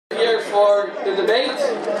for the debate.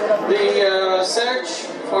 The search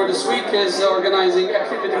for this week is organizing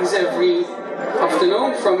activities every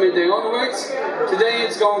afternoon from midday onwards. Today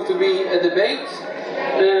it's going to be a debate.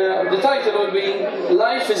 The title will be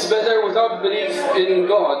Life is Better Without Belief in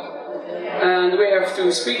God. And we have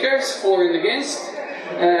two speakers, for and against.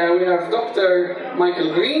 We have Dr.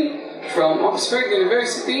 Michael Green from Oxford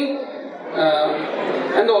University,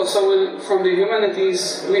 and also from the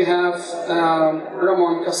humanities we have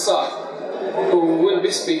Ramon Casha, who will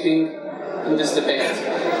be speaking in this debate.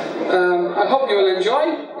 I hope you will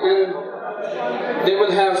enjoy, and they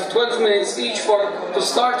will have 12 minutes each to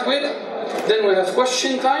start with. Then we'll have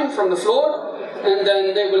question time from the floor, and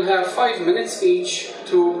then they will have 5 minutes each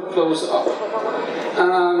to close up.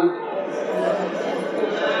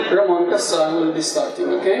 Ramon Casha will be starting,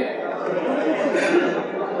 okay?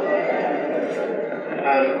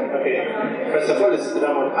 Okay. First of all, this is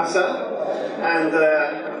Ramon Casha, and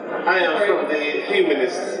I am from the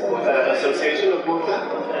Humanist Association of Malta.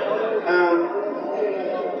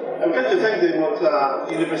 I'm glad to thank the Malta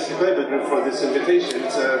University Bible Group for this invitation.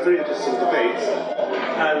 It's a very interesting debate,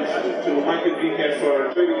 and to Michael Green here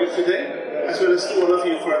for joining us today, as well as to all of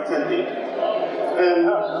you for attending.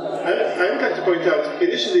 I would like to point out,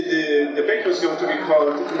 initially the debate was going to be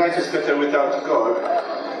called Life is Better Without God,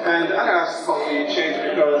 and I asked for the change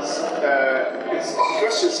because the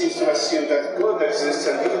question seems to assume that God exists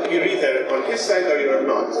and you're either on his side or you're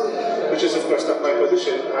not, which is of course not my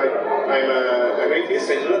position. I'm an atheist,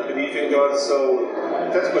 I do not believe in God, so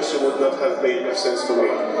that question would not have made much sense to me.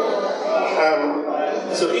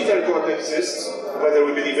 So either God exists, whether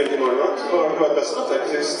we believe in him or not, or God does not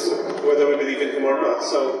exist, whether we believe in him or not.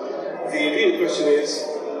 So the real question is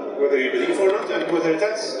whether you believe or not, and whether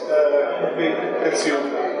that lets you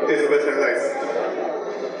live a better life.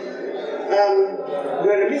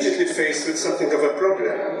 We're immediately faced with something of a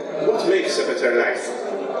problem. What makes a better life?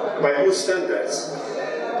 By whose standards?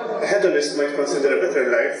 A hedonist might consider a better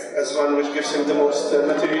life as one which gives him the most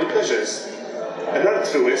material pleasures. An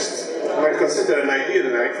altruist might consider an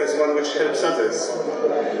ideal life as one which helps others.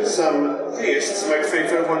 Some theists might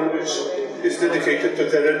favor one which is dedicated to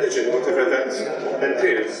their religion, whatever that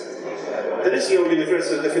entails. There is no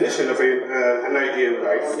universal definition of an ideal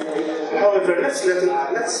life. However, let's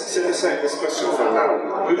set aside this question for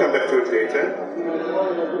now. We'll come back to it later.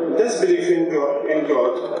 Does belief in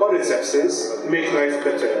God or its absence make life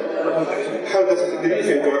better? How does belief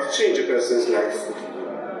in God change a person's life?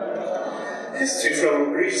 History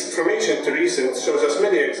from ancient to recent shows us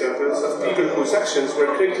many examples of people whose actions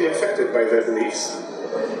were greatly affected by their beliefs.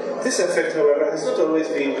 This effect, however, has not always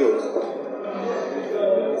been good.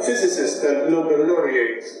 Physicist and Nobel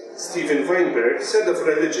laureate Steven Weinberg said of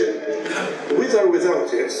religion, with or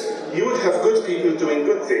without it, you would have good people doing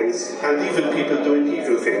good things and evil people doing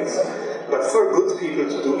evil things. But for good people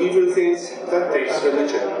to do evil things, that takes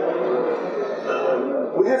religion.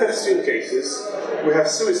 We have extreme cases. We have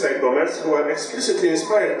suicide bombers who are explicitly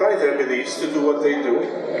inspired by their beliefs to do what they do.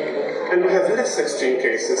 And we have less extreme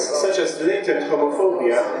cases, such as latent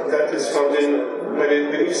homophobia that is found in many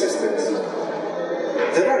belief systems.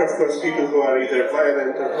 There are, of course, people who are either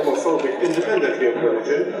violent or homophobic independently of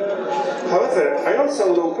religion. However, I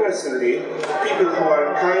also know personally people who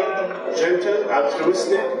are kind, gentle,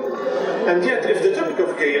 altruistic, and yet if the topic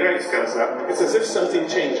of gay rights comes up, it's as if something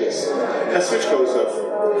changes. A switch goes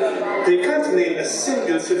off. They can't name a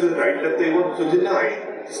single civil right that they want to deny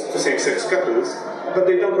to same-sex couples, but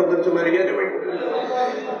they don't want them to marry anyway.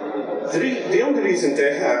 The only reason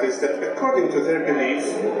they have is that according to their belief,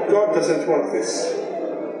 God doesn't want this.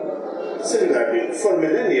 Similarly, for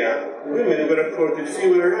millennia, women were accorded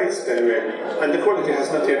fewer rights than men, and equality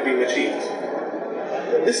has not yet been achieved.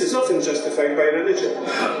 This is often justified by religion.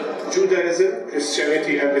 Judaism,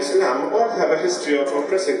 Christianity, and Islam all have a history of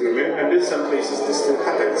oppressing women, and in some places this still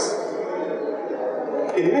happens.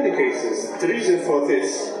 In many cases, the reason for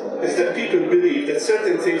this is that people believe that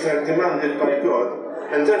certain things are demanded by God,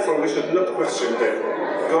 and therefore we should not question them.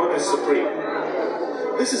 God is supreme.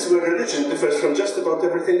 This is where religion differs from just about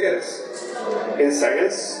everything else. In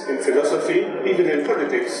science, in philosophy, even in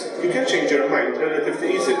politics, you can change your mind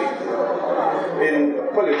relatively easily. In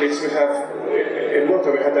politics, in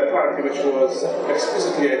Malta we had a party which was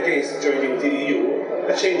explicitly against joining the EU,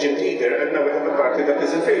 a change in leader, and now we have a party that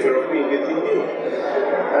is in favor of being in the EU.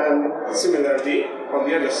 And similarly, on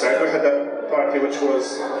the other side, we had a party which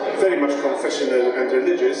was very much confessional and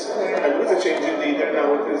religious, and with a change in leader,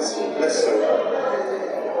 now it is less so.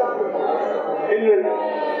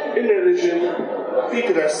 In religion,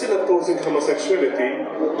 people are still opposing homosexuality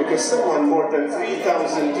because someone more than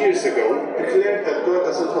 3,000 years ago declared that God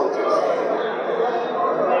doesn't want it.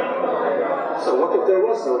 So what if there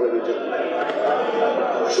was no religion?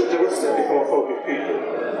 Sure, there would still be homophobic people,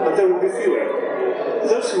 but there would be fewer.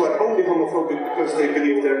 Those who are only homophobic because they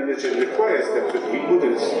believe their religion requires them to be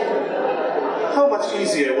wouldn't. How much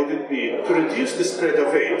easier would it be to reduce the spread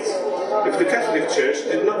of AIDS if the Catholic Church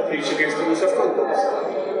did not preach against the use of condoms?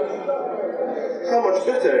 How much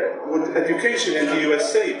better would education in the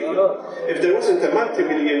USA be if there wasn't a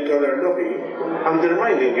multi-million-dollar lobby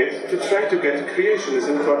undermining it to try to get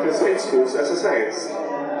creationism taught in state schools as a science?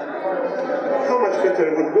 How much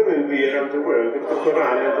better would women be around the world if the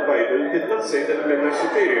Quran and the Bible did not say that men are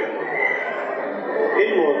superior?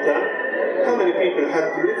 In Malta, how many people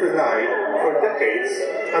had to live a lie for decades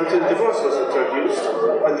until divorce was introduced,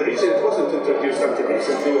 and the reason it wasn't introduced until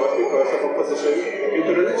recently was because of opposition due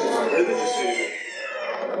to religious reasons.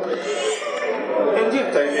 And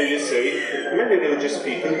yet, I hear you say, many religious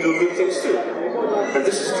people do good things too. And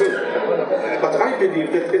this is true. But I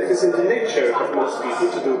believe that it is in the nature of most people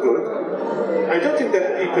to do good. I don't think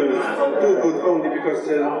that people do good only because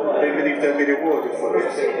they believe they'll be rewarded for it.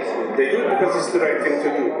 They do it because it's the right thing to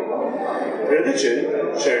do.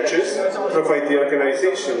 Religion, churches, provide the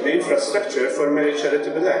organization, the infrastructure for many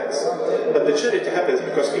charitable acts. But the charity happens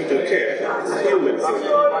because people care. It's a human thing.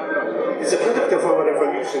 It's a product of our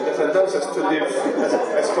evolution that allows us to live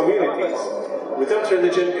as communities. Without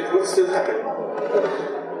religion, it would still happen.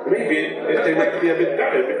 Maybe they might be a bit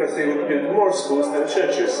better because they would build more schools than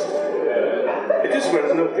churches. It is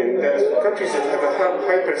worth noting that countries that have a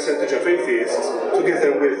high percentage of atheists,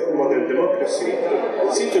 together with modern democracy,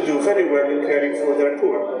 seem to do very well in caring for their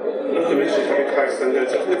poor, not to mention having high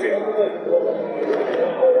standards of living.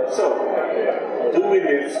 So, do we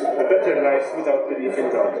live a better life without belief in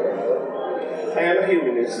God? I am a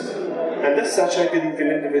humanist, and as such I believe in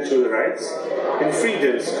individual rights, in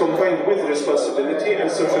freedoms combined with responsibility and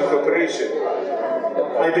social cooperation.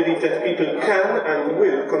 I believe that people can and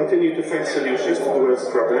will continue to find solutions to the world's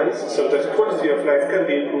problems so that quality of life can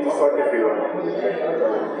be improved for everyone.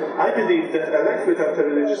 I believe that a life without a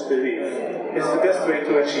religious belief is the best way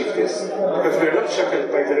to achieve this, because we are not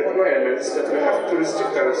shackled by the requirements that we have to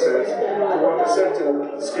restrict ourselves to what a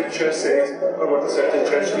certain scripture says or what a certain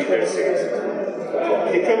church leader says.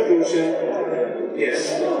 In conclusion,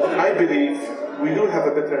 yes, I believe we do have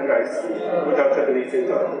a better life without a belief in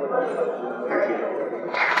God. Thank you.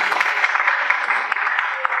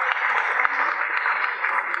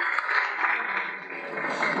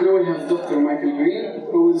 Now we have Dr. Michael Green,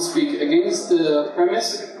 who will speak against the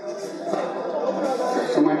premise.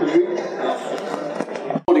 Dr. Michael Green.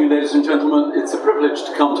 Good morning, ladies and gentlemen. It's a privilege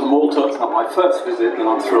to come to Malta. It's not my first visit, and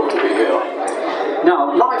I'm thrilled to be here.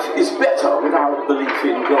 Now, life is better without belief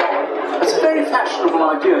in God. It's a very fashionable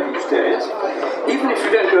idea these days. Even if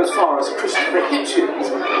you don't go as far as Christopher Hitchens,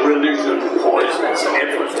 religion poisons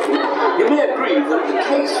everything, you may agree that the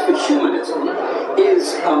case for humanism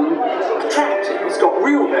is attractive, it's got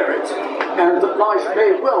real merit, and that life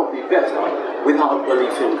may well be better without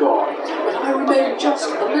belief in God. But I remain just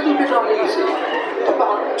a little bit uneasy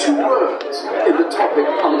about two words in the topic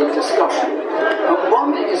under discussion.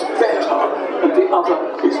 One is better, and the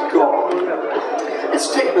other is God.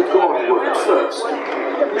 Let's take the God word first.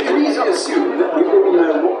 We can easily assume that we all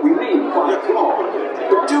know what we mean by God,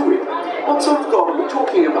 but do we? What sort of God are we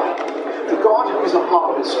talking about? The God who is a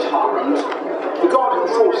heartless tyrant? The God who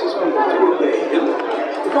forces people to obey him?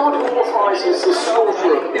 The God who authorizes the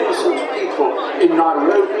slaughter of innocent people in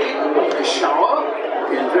Nairobi or Peshawar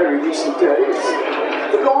in very recent days?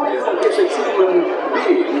 The God who is a human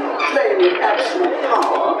being claiming absolute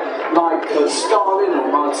power like Stalin or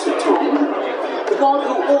Mao Zedong? The God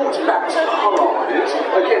who always backs our armies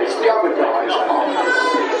against the other guy's armies.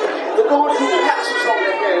 The God who pats us on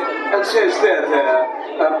the head and says, there,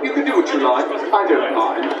 you can do what you like, I don't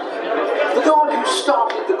mind. The God who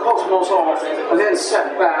started the cosmos off and then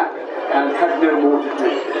sat back and had no more to do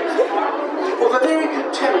with it. Or the very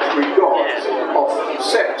contemporary gods of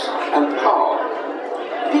sex and power.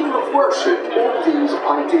 People have worshipped all these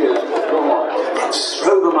ideas of God. Let's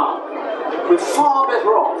throw them out. We're far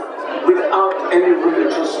better off without any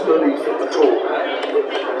religious belief at all.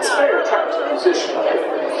 It's a very attractive position.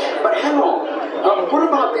 But hang on, what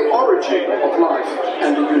about the origin of life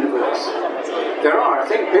and the universe? There are, I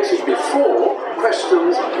think, basically four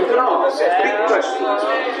questions you can ask, big questions.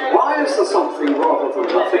 Why is there something rather than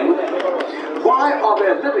nothing? Why are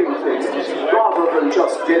there living things rather than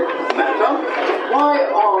just dead matter? Why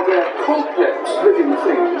are there complex living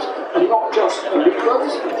things and not just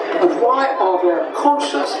liquids? And why are there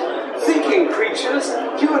conscious, thinking creatures,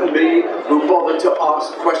 you and me, who bother to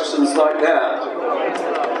ask questions like that?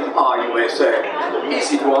 Ah, you may say,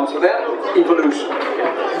 easy to answer that, evolution.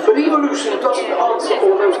 But evolution doesn't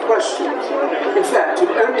questions. In fact, it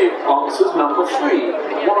only answers number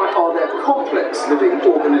 3. Why are there complex living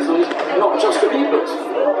organisms, not just amoebas?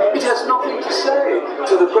 It has nothing to say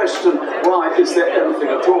to the question, why is there anything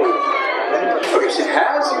at all? Oh, yes, it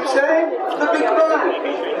has, you say? The Big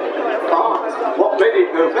Bang. Ah, what made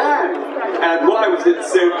it go bang? And why was it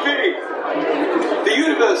so big? The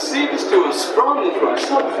universe seems to have sprung from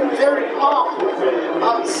something very powerful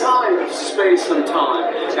outside of space and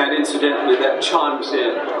time. And incidentally, that chimes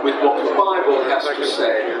in with what the Bible has to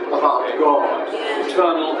say about God.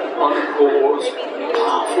 Eternal, uncaused,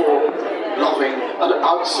 powerful, loving, and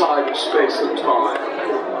outside of space and time.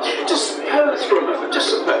 Just suppose for a moment, just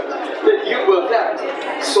suppose that you were that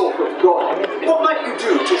sort of God. What might you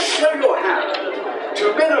do to show your hand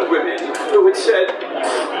to men and women who had said,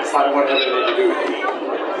 I don't want to have anything to do with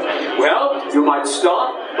you? Well, you might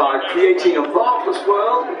start by creating a marvelous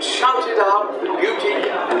world which shouted out the beauty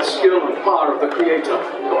and skill and power of the Creator.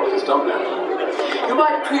 God has done that. You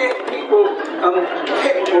might create people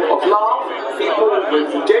capable of love, people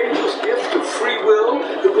with the dangerous gift of free will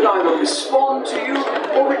who could either respond to you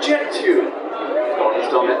or reject you. God has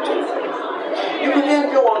done that too. You can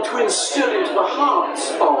then go on to instill into the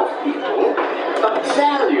hearts of people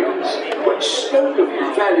values which spoke of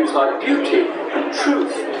you, values like beauty and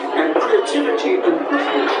truth and creativity and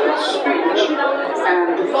goodness and speech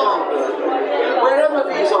and love. Wherever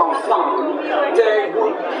these are found, they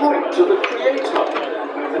would point to the Creator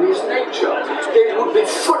and His nature. They would be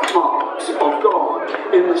footmarks of God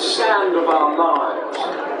in the sand of our lives.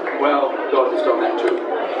 Well, God has done that too.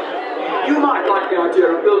 You might like the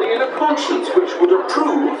idea of building in a conscience which would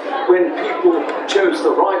approve when people chose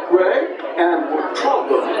the right way and would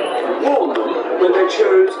prod them and warn them when they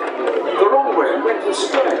chose the wrong way and went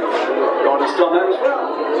astray. God has done that as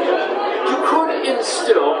well. You could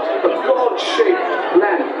instill a God-shaped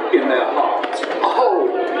blank in their hearts, a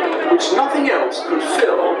hole which nothing else could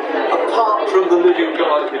fill apart from the living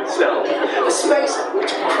God Himself, a space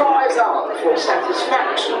which cries out for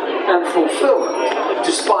satisfaction and fulfillment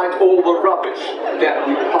despite all the rubbish that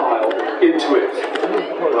we pile into it.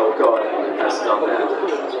 Well, God has done that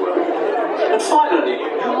as well. And finally,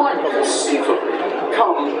 you might conceivably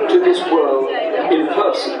come to this world in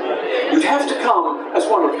person. You'd have to come as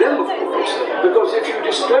one of them, of course, because if you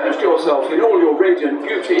disclosed yourself in all your radiant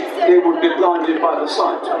beauty, they would be blinded by the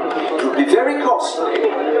sight. It would be very costly.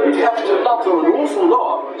 You'd have to love them an awful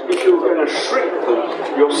lot if you were going to shrink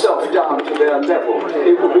them yourself down to their level.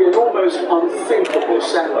 It would be an almost unthinkable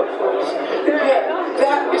sacrifice. And yet,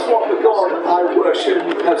 that is what the God I worship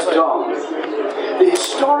has done. The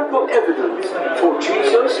historical evidence for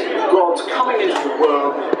Jesus, God's coming into the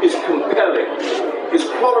world, is compelling. His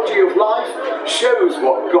quality of life shows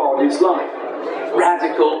what God is like.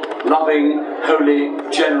 Radical, loving, holy,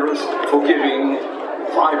 generous, forgiving,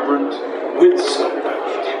 vibrant, winsome.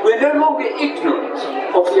 We're no longer ignorant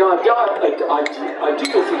of the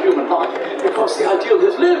ideal for human life because the ideal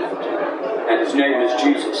has lived, and His name is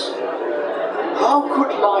Jesus. How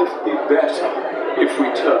could life be better if we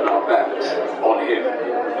turn our backs on Him?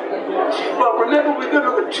 Well, remember, we're going to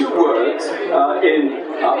look at 2 words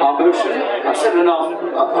in our motion. I've said enough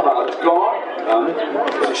about God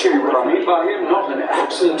to show you what I mean by Him. Not an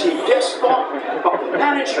absentee despot, but the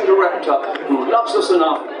managing director who loves us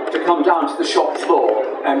enough to come down to the shop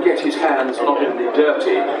floor and get his hands not only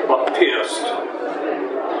dirty, but pierced.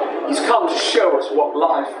 He's come to show us what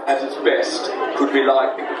life at its best could be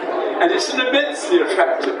like. And it's an immensely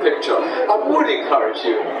attractive picture. I would encourage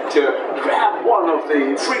you to grab one of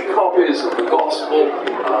the free copies of the Gospel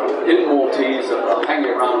in Maltese that are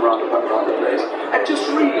hanging around the place and just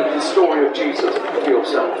read the story of Jesus for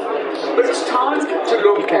yourself. But it's time to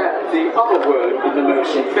look at the other word in the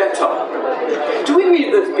motion, better. Do we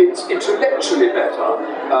mean that it's intellectually better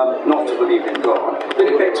not to believe in God? Then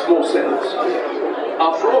it makes more sense.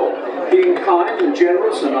 After all, being kind and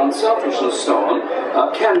generous and unselfish and so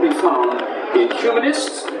on can be found in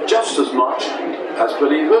humanists just as much as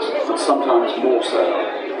believers, and sometimes more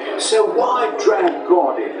so. So why drag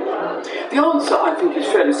God in? The answer, I think, is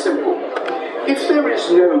fairly simple. If there is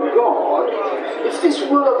no God, if this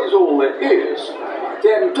world is all there is,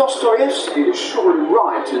 then Dostoevsky is surely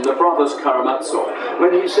right in The Brothers Karamazov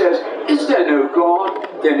when he says, is there no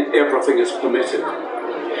God, then everything is permitted.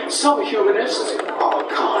 Some humanists are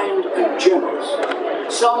kind and generous.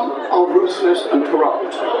 Some are ruthless and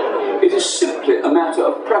corrupt. It is simply a matter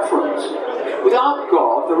of preference. Without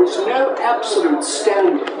God, there is no absolute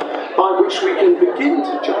standard by which we can begin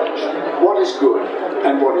to judge what is good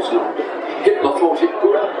and what is not. Hitler thought it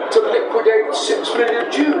good to liquidate 6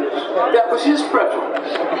 million Jews. That was his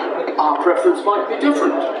preference. Our preference might be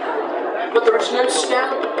different. but there is no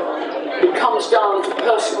standard. It comes down to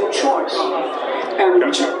personal choice. And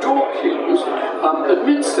Richard Dawkins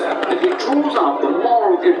admits that, and he draws out the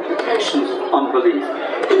moral implications of unbelief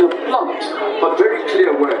in a blunt but very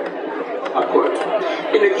clear way. I quote,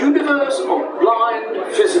 "In a universe of blind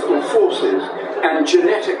physical forces and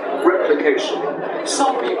genetic replication,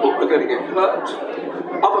 some people are going to get hurt,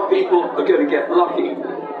 other people are going to get lucky,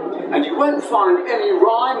 and you won't find any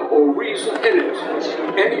rhyme or reason in it,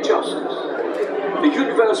 any justice. The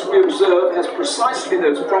universe we observe has precisely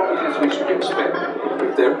those properties we should expect.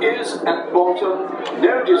 If there is, at bottom,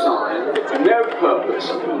 no design, no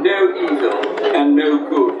purpose, no evil, and no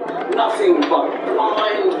good, nothing but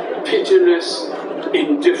blind, pitiless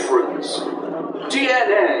indifference.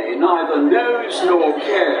 DNA neither knows nor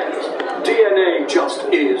cares. DNA just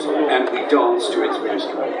is, and we dance to its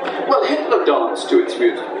music." Well, Hitler danced to its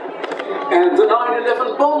music. And the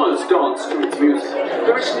 9/11 bombers danced to its music.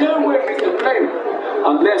 There is no way we can blame them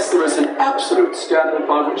unless there is an absolute standard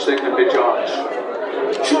by which they can be judged.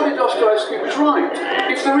 Surely Dostoevsky was right.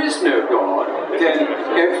 If there is no God, then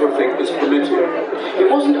everything is permitted. He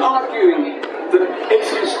wasn't arguing that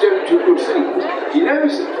atheists don't do good things. He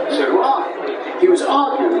knows it, so do I. He was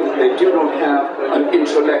arguing that they do not have an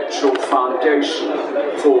intellectual foundation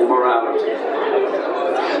for morality.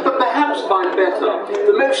 But perhaps by better,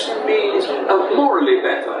 the motion means morally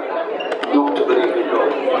better, not to believe in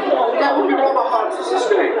God. That would be rather hard to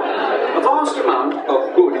sustain. A vast amount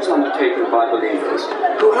of good is undertaken by believers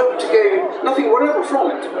who hope to gain nothing whatever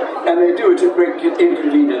from it, and they do it at great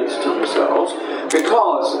inconvenience to themselves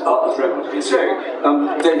because, as Ramon has been saying,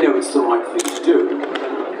 they know it's the right thing to do.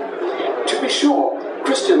 To be sure,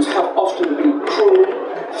 Christians have often been cruel,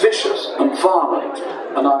 vicious, and violent,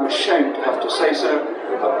 and I'm ashamed to have to say so,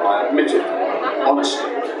 but I admit it,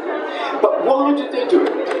 honestly. But why did they do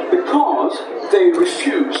it? Because they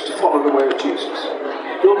refused to follow the way of Jesus.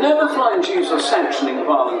 You'll never find Jesus sanctioning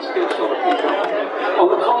violence against other people. On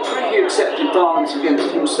the contrary, he accepted violence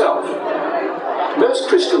against himself. Most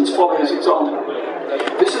Christians follow his example.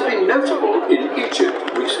 This has been notable in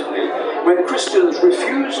Egypt recently, when Christians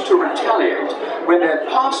refused to retaliate when their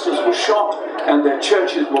pastors were shot and their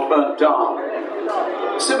churches were burnt down.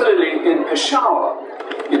 Similarly, in Peshawar,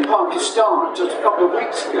 in Pakistan, just a couple of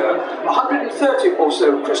weeks ago, 130 or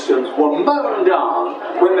so Christians were mown down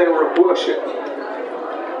when they were at worship.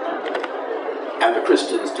 And the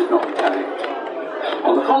Christians did not retaliate.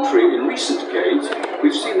 On the contrary, in recent decades,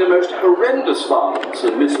 we've seen the most horrendous violence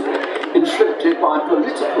and misery inflicted by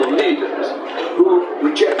political leaders who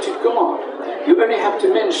rejected God. You only have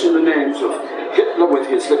to mention the names of Hitler with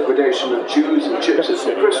his liquidation of Jews and Gypsies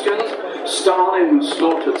and Christians, Stalin, who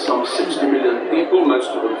slaughtered some 60 million people, most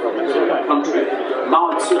of them from his own country,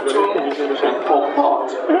 Mao Zedong, and Pol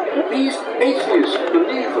Pot. These atheist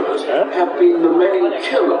believers have been the main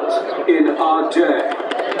killers in our day.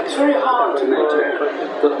 It's very hard to maintain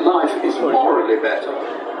that life is morally better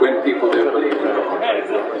when people don't believe in God.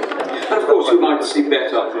 And of course, you might see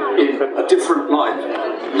better in a different light.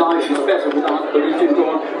 Life is better without belief in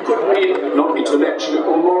God could mean not intellectually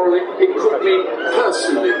or morally, it could mean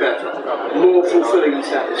personally better, more fulfilling and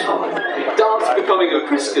satisfying. Does becoming a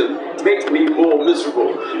Christian make me more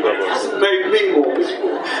miserable? But it hasn't made me more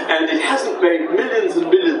miserable, and it hasn't made millions and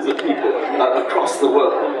millions of people across the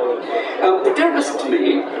world. But don't listen to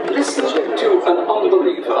me, listen to an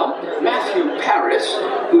unbeliever, Matthew Paris,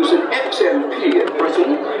 who's an ex-MP in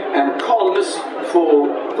Britain and columnist for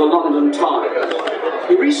the London Times.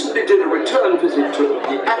 He recently did a return visit to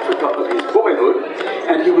the Africa of his boyhood,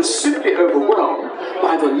 and he was simply overwhelmed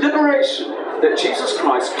by the liberation that Jesus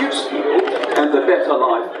Christ gives people and the better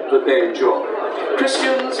life that they enjoy.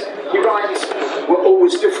 Christians, he writes, were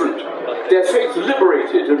always different. Their faith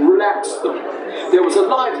liberated and relaxed them. There was a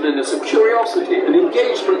liveliness, a curiosity, an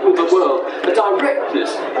engagement with the world, a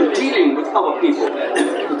directness in dealing with other people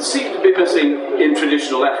that seemed to be missing in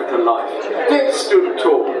traditional African life. They stood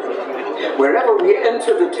tall. Wherever we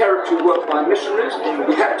entered the territory worked by missionaries,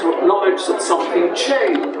 we had to acknowledge that something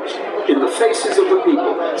changed in the faces of the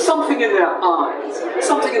people, something in their eyes,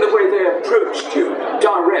 something in the way they approached you,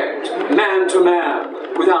 direct, man to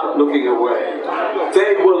man, without looking away.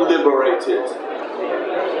 They were liberated.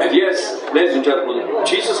 And yes, ladies and gentlemen,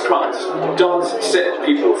 Jesus Christ does set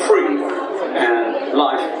people free, and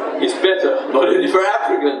life is better, not only for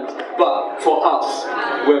Africans, but for us,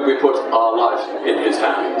 when we put our life in his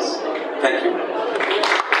hands. Thank you.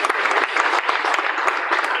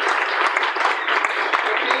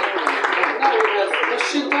 Now we have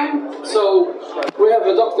question time. So we have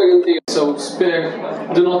a doctor in here, so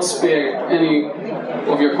do not spare any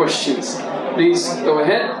of your questions. Please go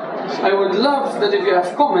ahead. I would love that if you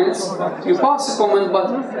have comments, you pass a comment,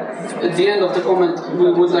 but at the end of the comment,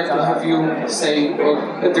 we would like to have you say or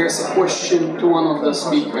address a question to one of the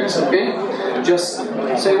speakers, okay? Just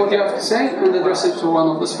say what you have to say and address it to one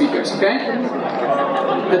of the speakers, okay?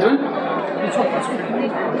 Edwin?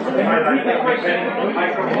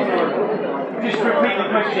 Just repeat the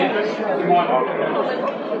question.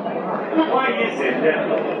 Why is it that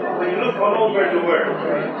when you look all over the world,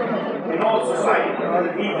 in all societies,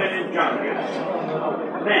 even in jungles,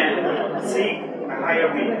 men seek a higher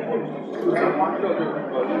being?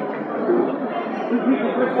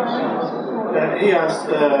 He asked,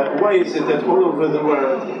 why is it that all over the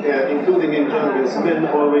world, including in jungles, men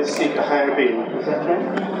always seek a higher being? Is that right?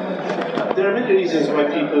 There are many reasons why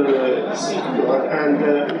people seek God,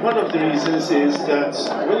 and one of the reasons is that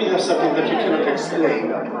when you have something that you cannot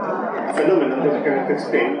explain, a phenomenon that you cannot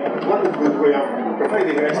explain, one good way of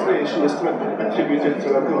providing an explanation is to attribute it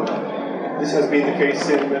to a God. This has been the case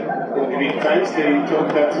in Greek times. They thought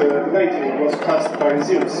that lightning was cast by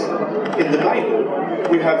Zeus. In the Bible,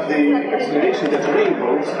 we have the explanation that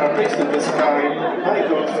rainbows are placed in the sky by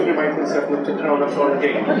God to remind himself not to drown us all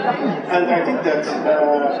again. And I think that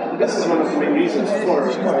this is one of the main reasons for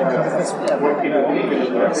why people believe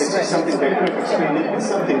in God. They see something they cannot explain. It's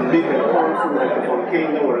something big and powerful, like a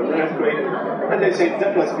volcano or an earthquake, and they say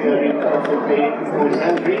that must be a real powerful being who is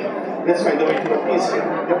angry. Let's find a way to appease him.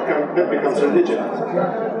 That becomes religion.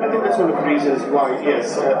 I think that's one of the reasons why,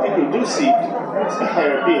 yes, people do seek a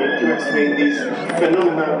higher being to explain these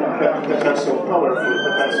phenomena that are so powerful,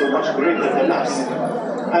 that are so much greater than us.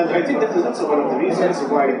 And I think that is also one of the reasons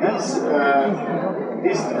why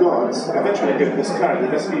these gods eventually get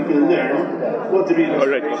discarded as people learn what the real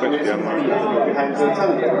explanation is behind the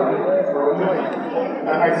thunder.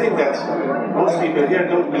 I think that most people here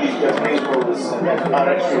don't believe that rainbows are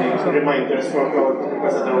actually reminders for God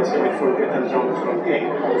because they always can forget and drown from gain.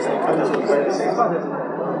 And that's what Bible says.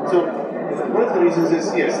 So one of the reasons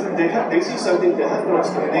is, yes, they see something, they have no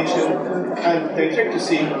explanation, and they try to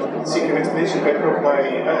seek an explanation by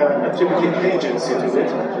attributing agency to it.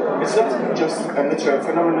 It's not just a natural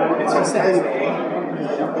phenomenon, it's an entity,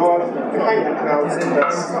 God behind the clouds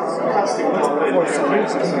that's casting power in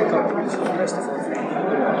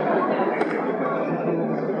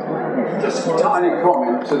Just a tiny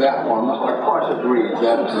comment to that one. I quite agree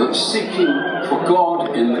that seeking for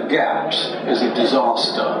God in the gaps is a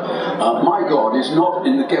disaster. My God is not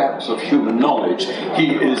in the gaps of human knowledge.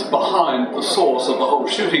 He is behind the source of the whole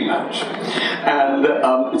shooting match. And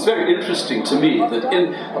it's very interesting to me that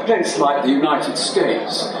in a place like the United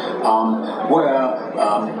States, where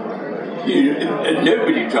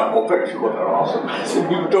nobody jumped, or very few there are some.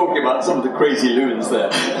 We were talking about some of the crazy loons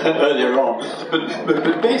there earlier on.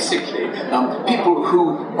 But basically, people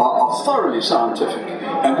who are thoroughly scientific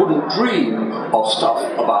and wouldn't dream of stuff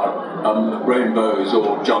about rainbows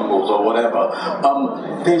or jungles or whatever,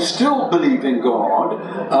 they still believe in God,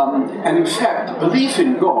 and in fact, belief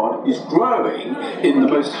in God is growing in the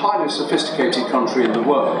most highly sophisticated country in the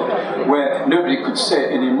world, where nobody could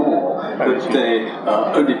say anymore that they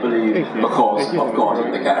only believe because of God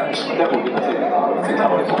in the gaps. That would be the thing I think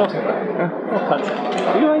I would want to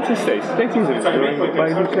The United States, they think that by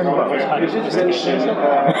the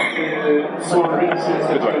for reasons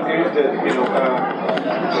that you gave, that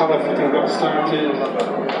how everything got started,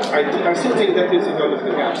 I still think that is one of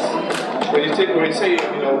the gaps. When you say,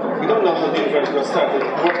 we don't know how the universe got started,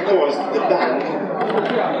 what caused the bang?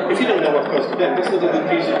 If you don't know what caused the bang, that's not a good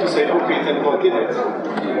reason to say, okay, then God did it.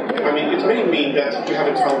 I mean, it may mean that we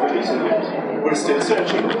haven't found the reason yet. We're still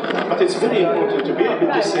searching. But it's very important to be able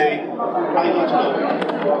to say, I don't know.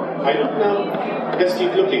 I don't know. Let's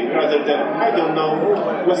keep looking, rather than, I don't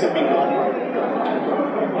know, let's have been gone.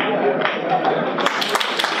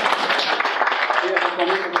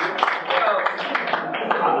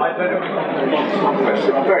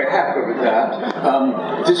 I'm very happy with that.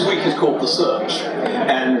 This week is called The Search,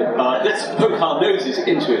 and let's poke our noses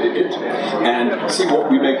into it and see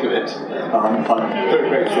what we make of it. I'm very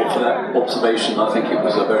grateful for that observation. I think it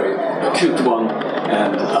was a very acute one,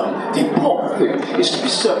 and the important thing is to be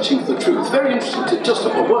searching for the truth. Very interesting, just a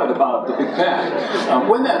word about the Big Bang.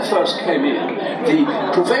 When that first came in, the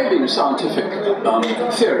prevailing scientific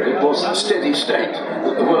theory was steady state,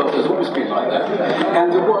 that the world has always been like that,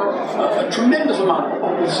 and there were a tremendous amount of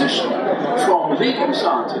opposition from leading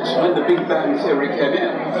scientists when the Big Bang theory came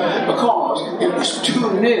in, because it was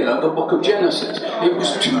too near the book of Genesis. It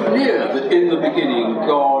was too near that in the beginning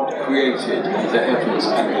God created the heavens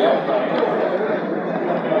and the earth.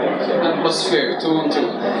 That was fair,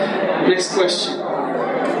 2-on-2. Next question.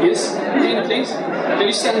 Yes, Dean, please. Can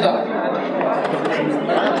you stand up?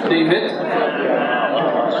 David?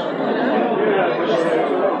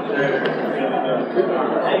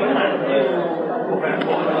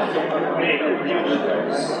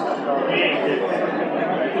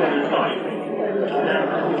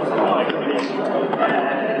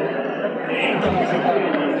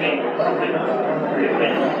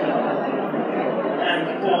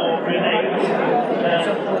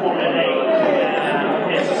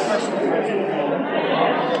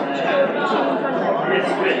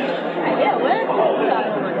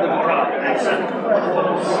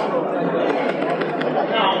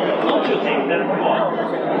 Now, don't you think that God,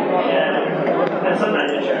 as a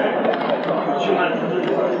manager, should have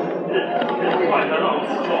quite a lot of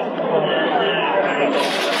job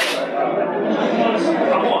because,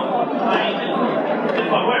 come on, if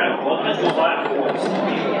I were a God, I'd go backwards,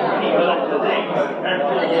 people up to date, and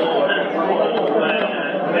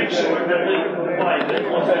make sure that the Bible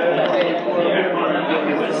was the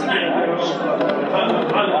English language. I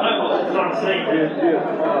would translate it. I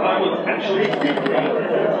would actually dictate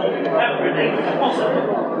everything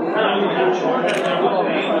possible. And I would ensure that there would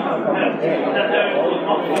be that there would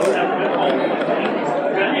not be separate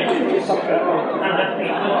religions. And that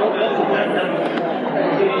people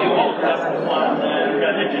you all have one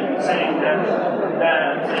religion saying that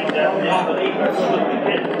disbelievers should be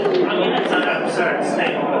killed. I mean, it's an absurd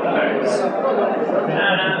state of affairs.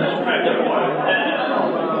 Furthermore,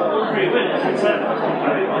 free will is itself.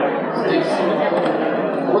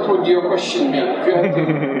 What would your question be? If you had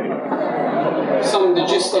to sum the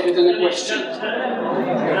gist of it in a question.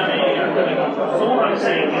 So what I'm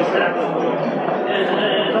saying is that there's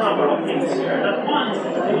a number of things here. That one,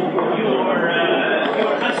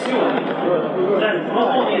 you're assuming that not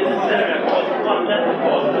only is there but that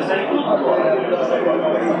God is a good God.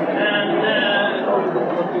 And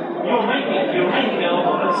you're making a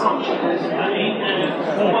lot of assumptions. I mean,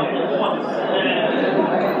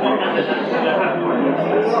 what evidence do you have for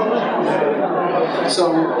these assumptions? So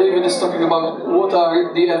David is talking about what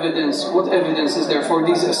evidence is there for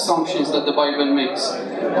these assumptions that the Bible makes.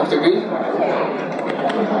 Dr. Green?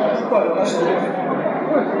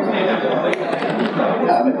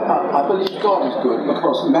 I believe God is good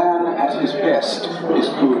because man at his best is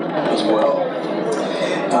good as well.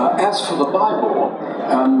 As for the Bible,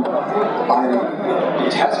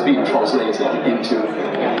 it has been translated into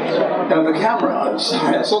the camera. I'm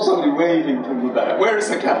sorry, I saw somebody waving from the back. Where is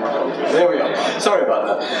the camera? There we are. Sorry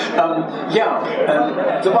about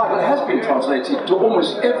that. The Bible has been translated to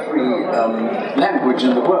almost every language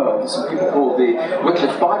in the world. Some people call the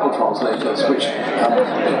Wycliffe Bible translators, which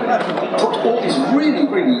put all these really,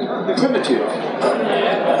 really primitive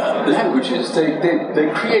languages. They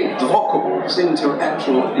create vocables into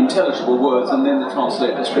actual intelligible words, and then they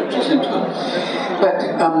translate the scriptures into them. But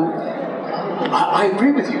I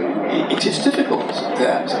agree with you. It is difficult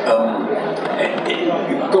that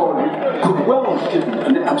God could well have given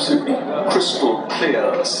an absolutely crystal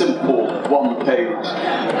clear, simple, one-page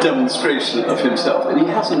demonstration of himself, and he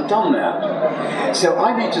hasn't done that. So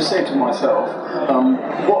I need to say to myself,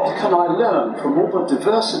 what can I learn from all the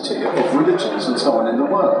diversity of religions and so on in the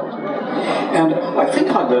world? And I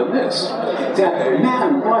think I learned this, that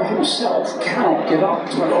man by himself cannot get up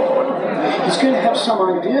to God. He's going to have some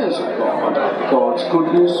ideas of God, God's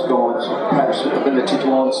goodness, God's perhaps ability to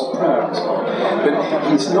answer prayer and so on. But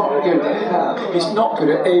he's not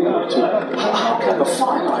going to be able to, how can the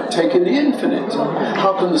finite take in the infinite?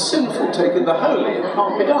 How can the sinful take in the holy? It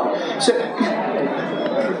can't be done. So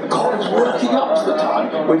God is working up to the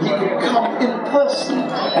time when he can come in person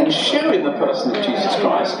and show in the person of Jesus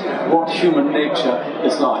Christ what human nature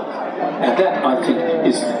is like. And that, I think,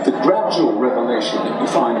 is the gradual revelation that we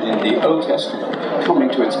find in the Old Testament coming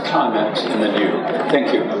to its climax in the New.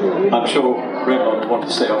 Thank you. I'm sure Ramon will want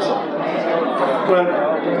to say also. Well,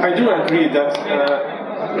 I do agree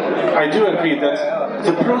that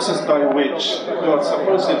the process by which God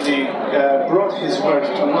supposedly brought his word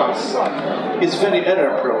to us is very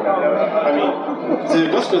error-prone. I mean, the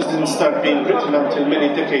Gospels didn't start being written until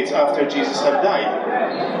many decades after Jesus had died.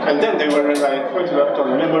 And then they were relying quite a lot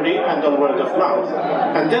on memory and on word of mouth.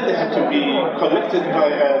 And then they had to be collected by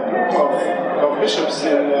a group of bishops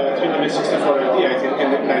in 364 AD, I think, in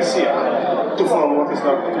Nicaea, to form what is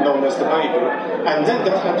now known as the Bible. And then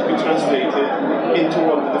that had to be translated into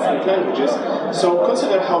all the different languages. So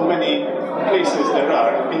consider how many places there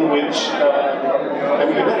are in which an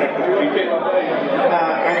error could creep in.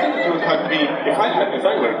 I think it would have been, if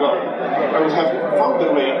I were God, I would have found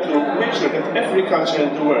a way to make sure that every culture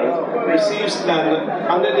in the world receives an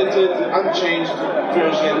unedited, unchanged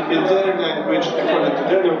version in their language according to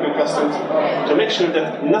their local customs, to make sure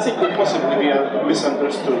that nothing could possibly be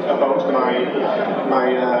misunderstood about my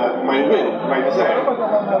will, my desire.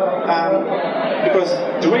 Because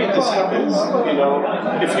the way this happens, you know,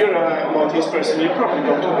 if you're a Maltese person, you're probably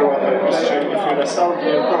going to grow up a Christian. If you're a South,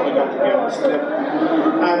 you're probably going to be a Muslim.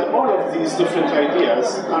 And all of these different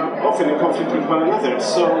ideas are often in conflict with one another.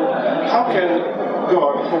 So how can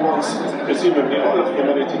God, who wants presumably all of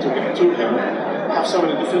humanity to get to Him, have so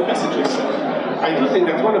many different messages? I do think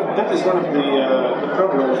that is one of the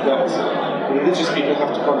problems that religious people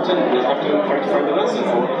have to contend with, have to try to find an answer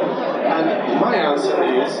for. And my answer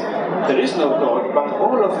is, there is no God, but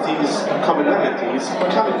all of these commonalities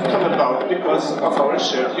come about because of our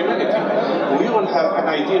shared humanity. We all have an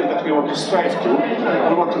ideal that we want to strive to.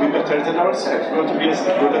 We want to be better than ourselves. We want to be as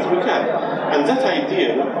good as we can. And that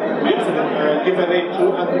ideal, we often give a name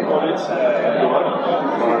to, and we call it God,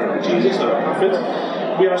 or Jesus, or a prophet.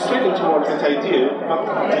 We are striving towards that ideal, but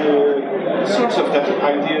the source of that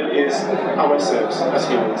ideal is ourselves as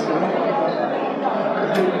humans.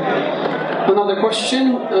 Another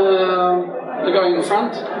question, the guy in the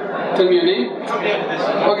front, tell me your name.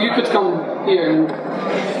 Or you could come here.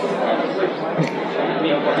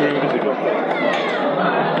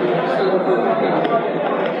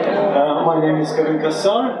 My name is Ramon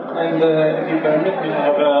Casha, and if you permit me, I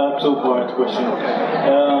have a two-part question.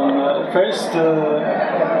 First,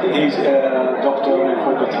 he's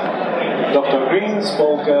Dr. Green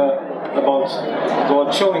spoke about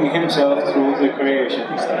God showing Himself through the creation.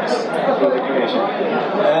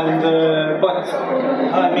 And but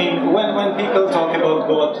I mean, when people talk about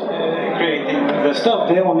God creating the stuff,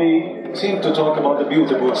 they only seem to talk about the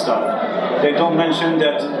beautiful stuff. They don't mention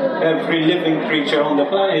that every living creature on the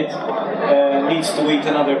planet needs to eat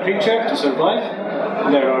another creature to survive.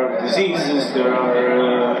 There are diseases, there are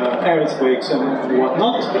earthquakes and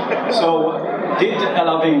whatnot. So, did a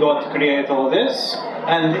loving God create all this?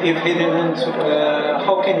 And if He didn't,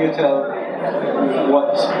 how can you tell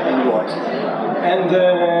what and what? And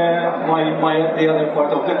the other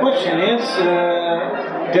part of the question is,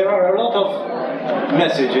 there are a lot of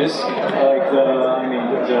messages, like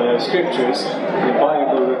the scriptures, the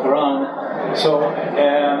Bible, the Quran. So,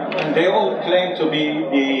 and they all claim to be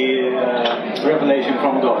the revelation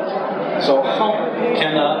from God. So how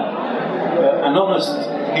can an honest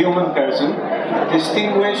human person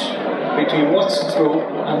distinguish between what's true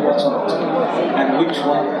and what's not? And which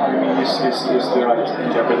one, is the right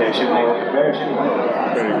interpretation or version?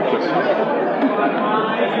 Very good question.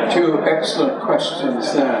 Two excellent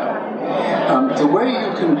questions there. The way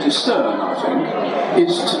you can discern, I think,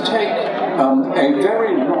 is to take a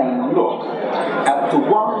very long look at the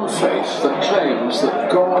one faith that claims that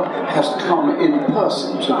God has come in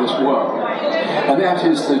person to this world, and that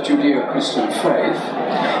is the Judeo-Christian faith,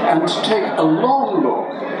 and to take a long look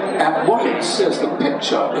at what it says, the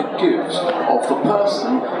picture it gives of the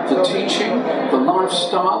person, the teaching, the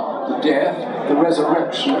lifestyle, the death, the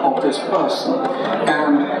resurrection of this person.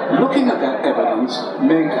 And looking at that evidence,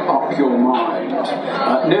 make up your mind.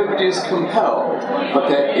 Nobody is compelled, but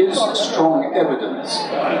there is strong evidence.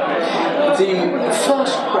 The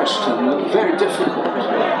first question, very difficult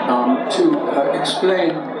to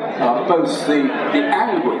explain both the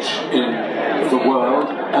anguish in the world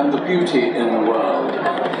and the beauty in the world.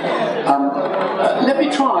 Let me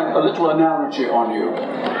try a little analogy on you.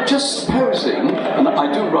 Just supposing, and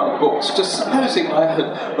I do write books, just supposing I had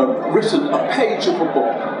written a page of a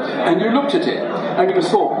book, and you looked at it, and you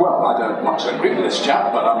thought, well, I don't much agree with this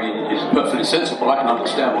chap, but I mean, he's perfectly sensible, I can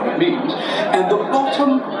understand what it means. And the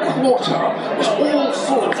bottom quarter was all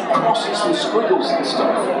full of crosses and squiggles and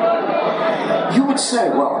stuff. You would say,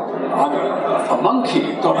 well, I don't know, a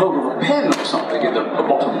monkey got hold of a pen or something in the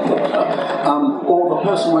bottom quarter, or the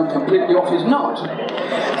person went completely off his nut.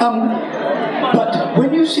 But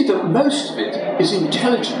when you see that most of it is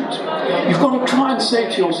intelligent, you've got to try and say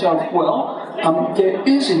to yourself, well, there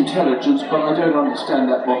is intelligence, but I don't understand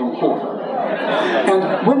that bottom quarter.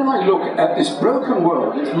 And when I look at this broken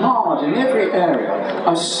world, it's marred in every area,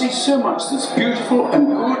 I see so much that's beautiful and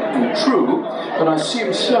good and true, but I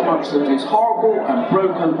see so much that is horrible and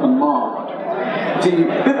broken and marred. The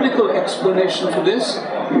biblical explanation for this,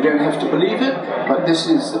 you don't have to believe it, but this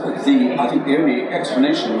is I think the only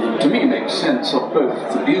explanation that to me makes sense of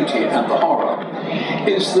both the beauty and the horror,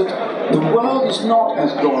 is that the world is not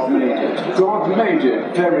as God made it. God made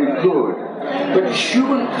it very good. But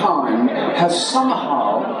humankind has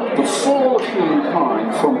somehow the fall of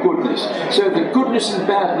humankind from goodness, so that goodness and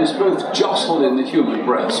badness both jostle in the human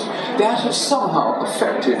breast, that has somehow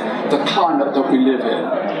affected the climate that we live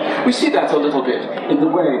in. We see that a little bit in the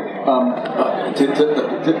way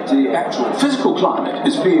the actual physical climate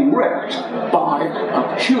is being wrecked by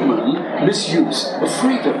human misuse of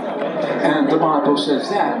freedom. And the Bible says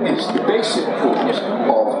that is the basic cause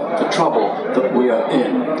of the trouble that we are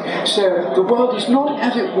in. So the world is not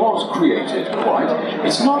as it was created quite.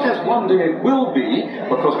 It's not as one day it will be,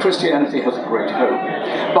 because Christianity has a great hope.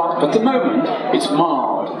 But at the moment, it's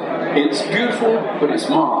marred. It's beautiful, but it's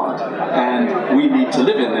marred. And we need to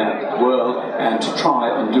live in that world and to try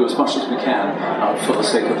and do as much as we can for the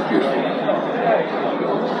sake of the beautiful.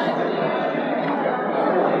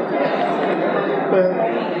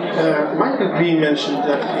 Michael Green mentioned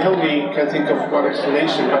that he only can think of one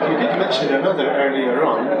explanation, but he did mention another earlier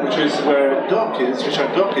on, which is where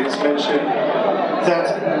Richard Dawkins mentioned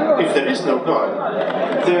that if there is no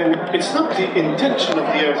God, then it's not the intention of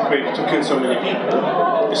the earthquake to kill so many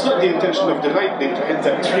people. It's not the intention of the lightning to hit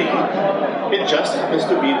that tree. It just happens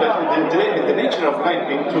to be that in the nature of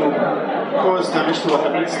lightning to cause damage to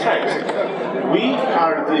whatever it strikes. We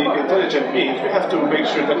are the intelligent beings. We have to make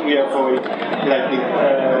sure that we avoid lightning,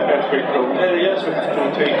 earthquake-prone areas. We have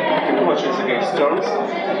to take precautions against storms.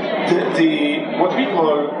 What we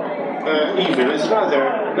call evil is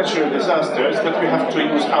rather natural disasters that we have to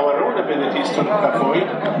use our own abilities to avoid,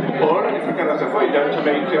 or if we cannot avoid them, to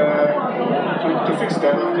make to fix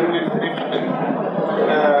them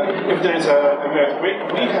if there is an earthquake.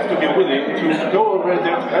 We have to be willing to go over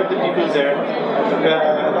there to help the people there,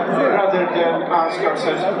 rather than ask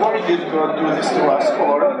ourselves, why did God do this to us,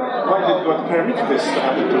 or why did God permit this to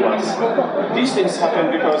happen to us? These things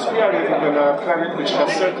happen because we are living on a planet which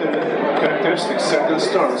has certain characteristics, certain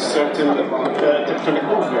storms, certain tectonic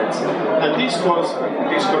movements, and these cause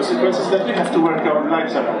these consequences that we have to work our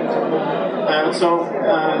lives around. And so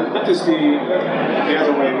that is the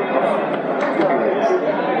other way of looking at it.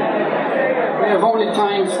 We have only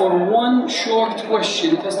time for one short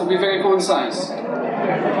question. It has to be very concise.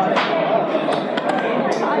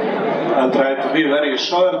 I'll try to be very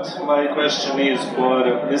short. My question is for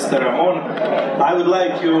Mr. Ramon. I would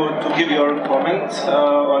like you to give your comment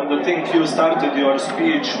on the thing you started your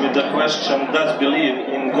speech with the question, does belief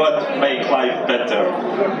in God make life better?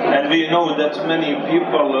 And we know that many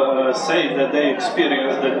people say that they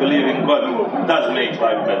experience that belief in God does make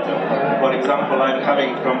life better. For example, I'm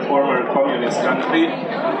coming from former communist country.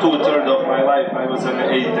 2/3 of my life I was an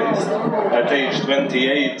atheist. At age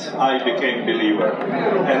 28 I became believer.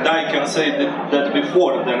 And I can say that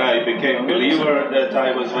before then I became believer, that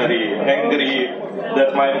I was very angry,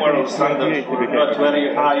 that my moral standards were not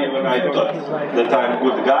very high when I thought that I'm a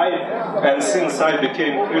good guy. And since I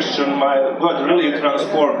became Christian, God really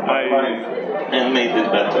transformed my life and made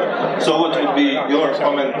it better. So what would be your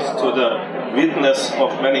comment to the witness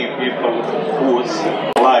of many people whose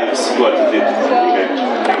lives God did change?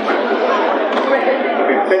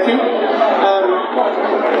 Thank you.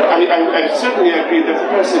 I certainly agree that a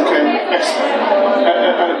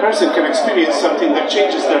person can experience something that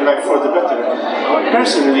changes their life for the better.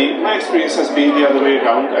 Personally, my experience has been the other way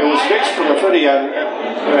around. I was raised from a very young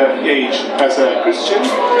age as a Christian,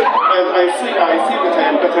 and I feel that I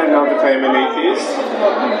am better now that I am an atheist.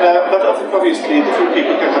 But obviously, different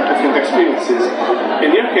people can have different experiences.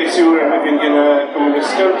 In your case, you were living in a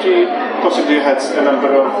communist country, possibly you had a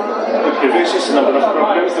number of deprivations, a number of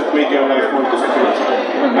problems that made your life more difficult.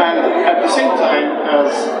 And at the same time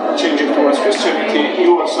as changing towards Christianity,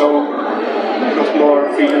 you also got more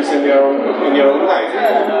freedoms in your own life.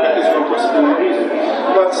 That is one possible reason.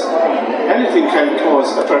 But anything can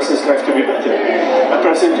cause a person's life to be better. A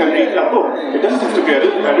person can read a book. It doesn't have to be a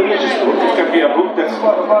religious book. It can be a book that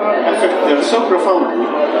affects them so profoundly,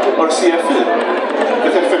 or see a film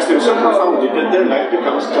that affects them so profoundly that their life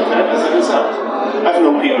becomes better as a result. I've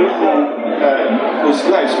known people whose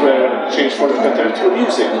lives were changed for the better through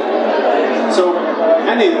music. So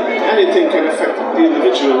anything can affect the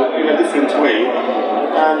individual in a different way.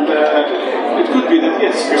 And it could be that,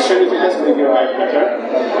 yes, Christianity has made your life better.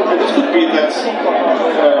 And it could be that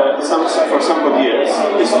for somebody else,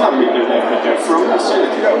 Islam made their life better from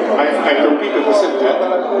Christianity. I've known people who said that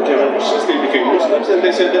they were Christians, they became Muslims, and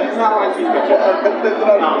they said that, now I feel better.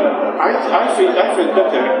 I felt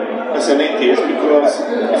better as an atheist because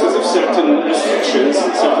it's as if certain restrictions,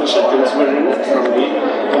 certain shackles were removed from me,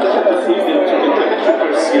 and I had the freedom to intellectually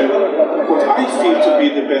pursue what I feel to be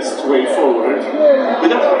the best way forward,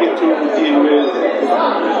 without having to deal with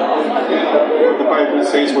what the Bible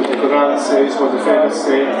says, what the Quran everybody says, what the famous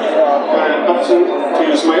say, but to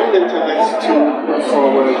use my own intellect to move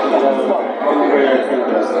forward in the way I feel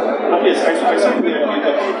best. But yes, I certainly agree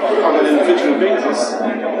that on an individual basis,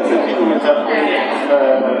 different people will have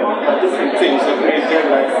different things that made their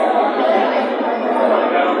life.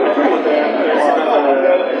 There's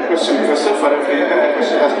another question, because so far every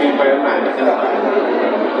question has been by a man.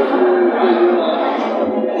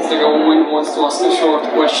 If there are women who wants to ask a short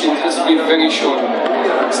question, it has to be very short.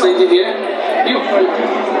 This lady here, you.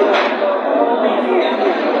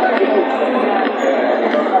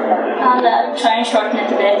 I'll try and shorten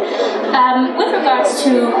it a bit. With regards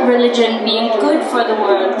to religion being good for the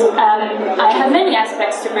world, I have many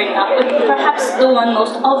aspects to bring up, but perhaps the one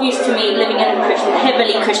most obvious to me, living in a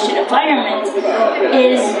heavily Christian environment,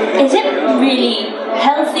 is it really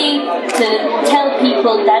healthy to tell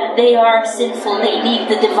people that they are sinful, they need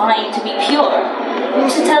the divine to be pure?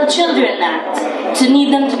 To tell children that, to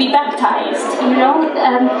need them to be baptized,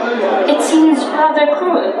 it seems rather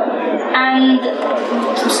cruel. And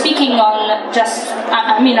speaking on just,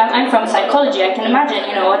 I'm from psychology, I can imagine,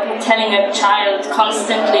 telling a child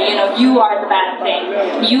constantly, you are the bad thing,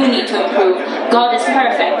 you need to improve, God is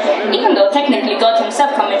perfect, even though technically God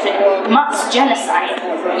himself committed mass genocide,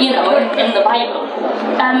 in the Bible.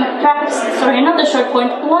 Another short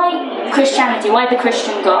point, why Christianity, why the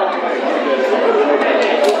Christian God?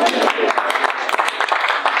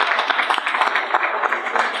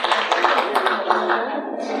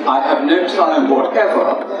 I have no time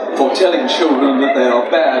whatever for telling children that they are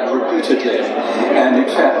bad repeatedly. And in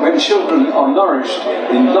fact, when children are nourished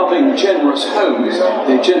in loving, generous homes,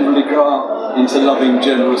 they generally grow up into loving,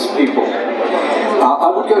 generous people.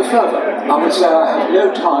 I would go further. I would say I have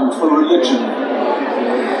no time for religion.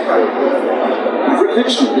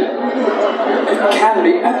 Religion can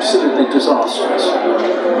be absolutely disastrous.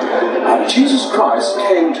 Jesus Christ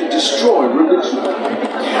came to destroy religion.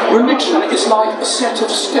 Religion is like a set of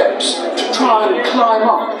steps to try and climb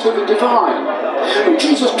up to the divine. And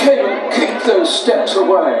Jesus came and kicked those steps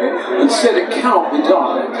away and said it cannot be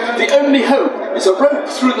done. The only hope is a rope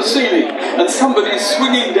through the ceiling and somebody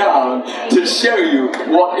swinging down to show you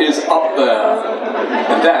what is up there.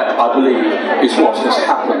 And that, I believe, is what has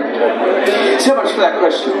happened. So much for that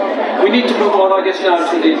question. We need to move on, I guess,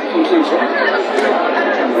 now to the conclusion.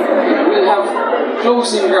 We'll have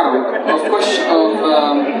closing round of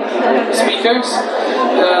speakers.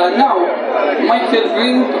 Now, Dr. Michael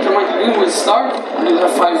Green will start. We'll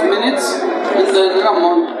have 5 minutes, and then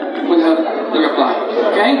Ramon will have the reply.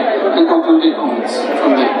 Okay? And concluding comments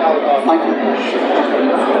from there. Michael.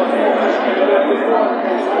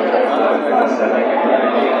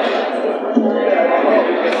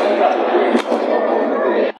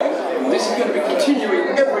 This is going to be continuing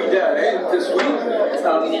every day this week.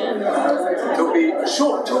 There'll be a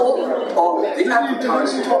short talk on the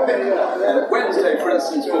advertised topic, and Wednesday, for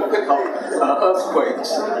instance, we'll pick up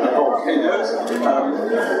earthquakes and volcanoes.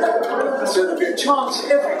 So there'll be a chance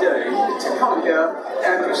every day to come here,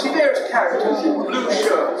 and you see various characters in blue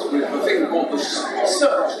shirts with the thing called the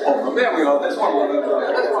search on them. There we are, there's one over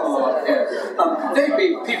there, there's one over here. They'd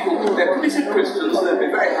be people who they're committed Christians, and they'd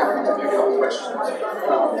be very happy to pick up questions.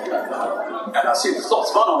 And I see there's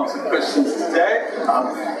lots of unanswered questions today.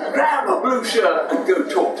 Grab a blue shirt and go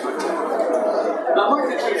talk to it. Now, my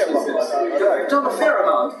conclusion is this: that we've done a fair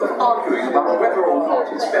amount of arguing about whether or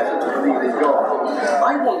not it's better to believe in God.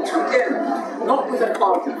 I want to end not with an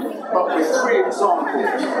argument, but with 3 examples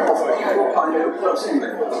of people I know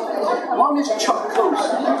personally. One is Chuck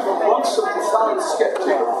Colson, once a profound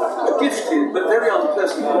skeptic, a gifted but very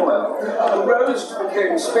unpleasant lawyer, who rose to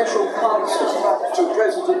become special counsel to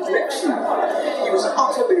President Nixon. He was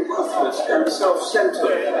utterly ruthless and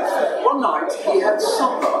self-centered. One night he had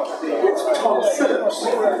supper with Tom Phillips,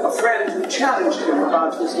 a friend who challenged him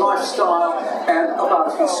about his lifestyle and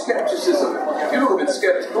about his skepticism. You look a bit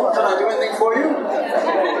skeptical. Can I do anything for you?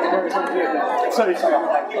 Sorry.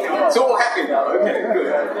 It's all happy now. Okay,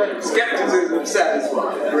 good. Skepticism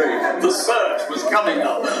satisfied. Great. The search was coming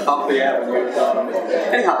up the avenue.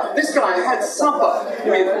 Anyhow, this guy had supper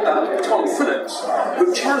with Tom Phillips,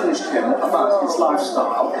 who challenged him about his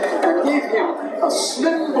lifestyle and gave him a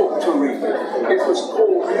slim book to read. It was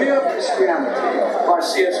called Mere Christianity by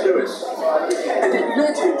C.S. Lewis. And it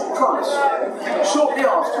led him to Christ. Shortly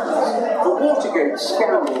afterwards, the Watergate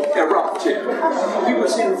scandal erupted. He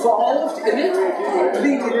was involved in it, he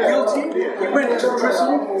pleaded guilty, he went to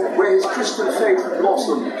prison where his Christian faith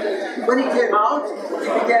blossomed. When he came out, he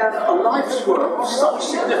began a life's work of such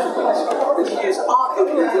significance that he is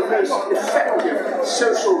arguably the most effective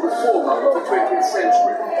social reformer of the 20th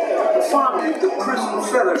century. Finally, the prison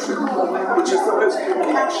Fellowship, which is the most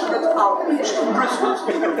compassionate outreach to prisoners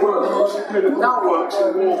in the world, and now works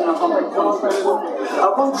in more than 100 countries.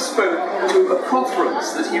 I once spoke to a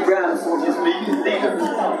conference that he ran for his leaders,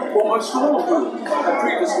 almost all of whom had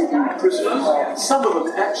previously been prisoners, some of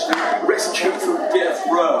them actually rescued from death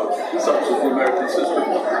row, such as the American system,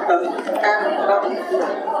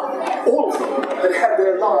 all of them had had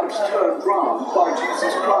their lives turned round by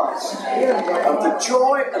Jesus Christ. The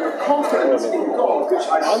joy and the confidence in God, which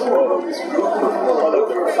I saw among this group of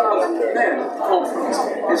over 1,000 men conference,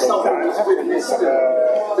 is something that's witnessed.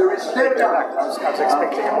 There is no doubt that they,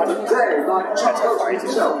 like Jesus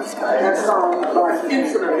himself, have found life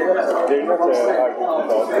infinitely better once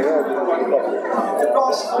they have the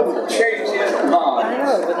gospel changes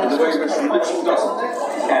lives in the way which religion doesn't.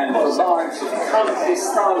 And the lives of countless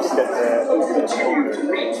thousands who continue to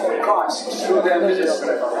meet Christ through their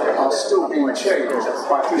ministry are still being changed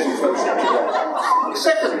by prison fellowship today. The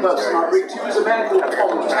second person I bring to you is a man called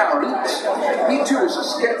Tom Tarrant. He too was a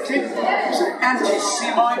skeptic, he was an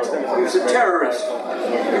anti-Semite, he was a terrorist.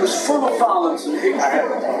 He was full of violence and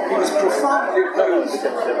hatred. He was profoundly opposed to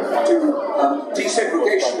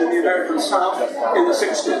desegregation in the American South in the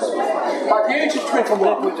 60s. By the age of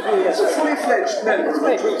 21, he was a fully fledged member of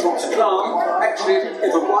the Ku Klux Klan, actually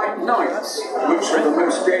in the White Knights, which were the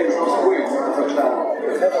most dangerous wing of the Klan.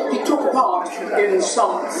 He took part in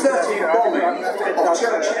some 30 bombings of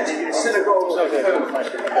churches, synagogues, and homes.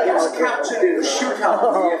 He was captured in a shootout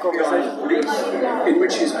with the FBI police, in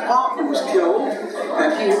which his partner was killed,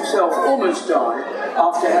 and he himself almost died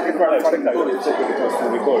after having run 10 bullets. He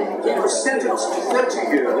was sentenced to 30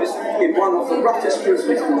 years in one of the roughest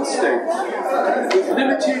prisons in the States. With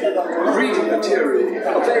limited reading material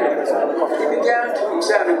available, he began to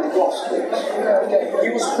examine the Gospels. He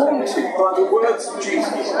was haunted by the words of Jesus.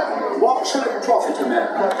 What shall it profit a man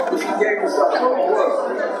if he gains the whole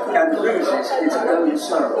world and loses his own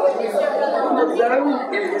soul? And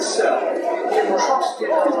alone in his cell, he entrusted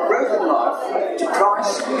his broken life to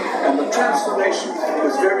Christ, and the transformation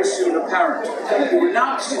was very soon apparent. He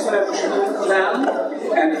renounced his membership of the Klan,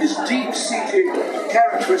 and his deep-seated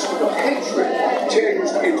characteristic of hatred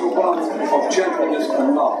changed into one of gentleness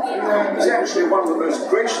and love. He was actually one of the most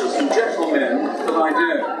gracious and gentle men that I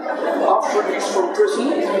know. After release from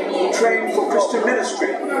prison, he trained for Christian ministry.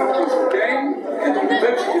 He was ordained, and he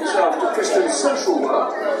devoted himself to Christian social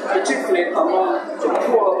work, particularly among the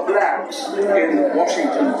poor blacks in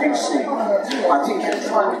Washington, D.C. I think you'd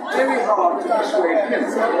find it very hard to persuade him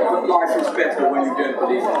that life is better when you don't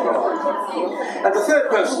believe in God. And the third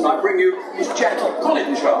person I bring you is Jackie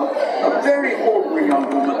Pullinger, a very ordinary young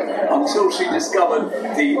woman until she discovered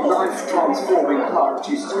the life-transforming power of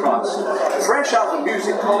Jesus Christ. Fresh out of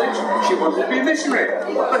music college, she wanted to be a missionary,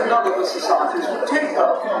 but none of the societies would take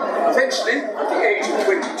her. Eventually, at the age of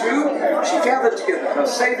 22, she gathered together her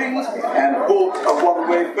savings and bought a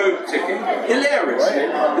one-way boat ticket, hilariously,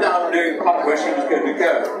 without knowing quite where she was going to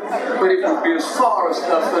go. But it would be as far as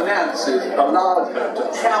her finances allowed her to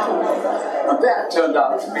travel. And that turned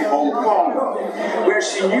out to be Hong Kong, where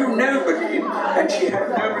she knew nobody and she had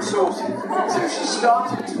no resources. So she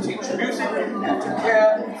started to teach music and to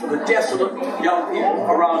care for the desolate young people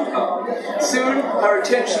around her. Soon, her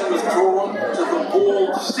attention was drawn to the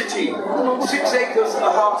walled city, 6 acres in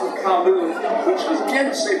the heart of Kowloon, which was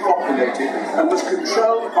densely populated and was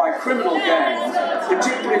controlled by criminal gangs,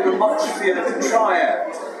 particularly the much-feared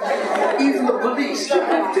Triad. Even the police did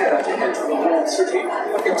not dare to enter the walled city,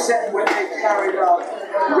 except when they carried out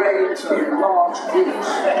raids in large groups.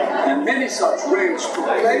 And many such raids took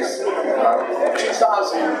place.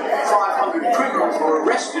 2,500 criminals were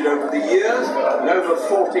arrested over the years, and over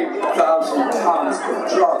 40,000 tons of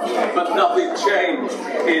drugs. But nothing changed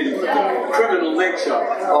in the criminal nature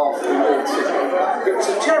of the walled city. It was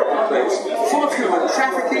a terrible place, full of human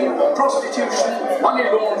trafficking, prostitution, money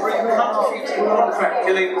laundering, counterfeiting, contract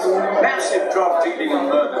killings, massive drug dealing and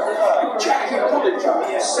murder. And Jackie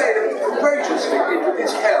Pullinger sailed courageously into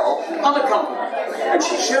this hell unaccompanied, and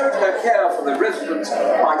she showed her care for the residents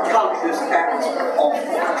by countless acts of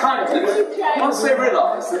kindness. Once they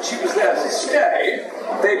realized that she was there to stay,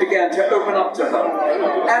 they began to open up to her.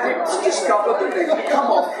 Addicts discovered that they could come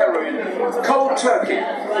off heroin cold turkey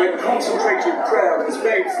when concentrated prayer was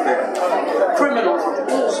made for them. Criminals of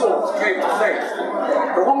all sorts came to faith.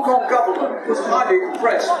 The Hong Kong government was highly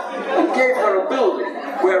impressed and gave her a building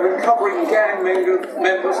where recovering gang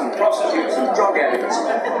members and prostitutes and drug addicts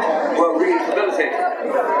were rehabilitated.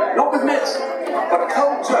 Not with medicine, but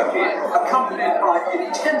cold turkey accompanied by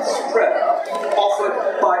intense prayer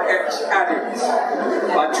offered by ex-addicts.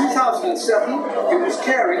 By 2007, he was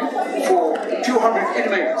caring for 200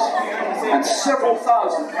 inmates, and several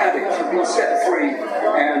thousand addicts have been set free,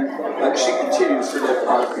 and she continues to live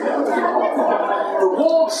life in Hong Kong. The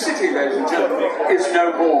walled city, ladies and gentlemen, is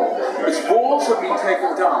no more. Its walls have been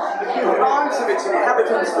taken down. The lives of its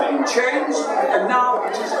inhabitants have been changed, and now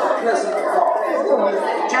it is a pleasant path.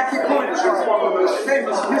 Jackie Poyntz is one of the most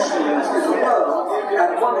famous missionaries in the world,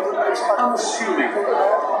 and one of the most unassuming.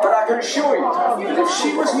 But I can assure you that if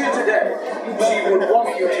she was here today, she would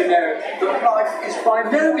want you to know that life is by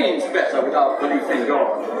no means better without belief in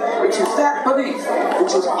God. It is that belief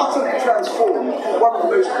which has utterly transformed one of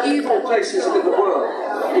the most evil places in the world.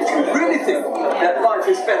 If you really think that life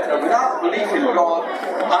is better without belief in God,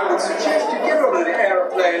 I would suggest you get on an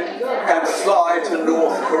aeroplane and fly to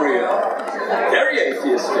North Korea. Very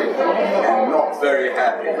atheistic and not very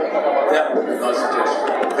happy. That would be my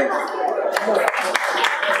suggestion. Thank you.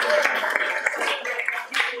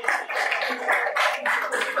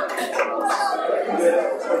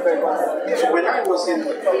 When I was in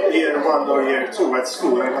year 1 or year 2 at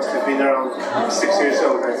school, I must have been around 6 years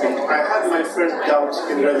old, I think, I had my first doubt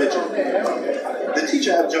in religion. The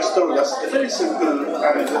teacher had just told us a very simple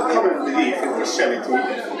and common belief in Christianity: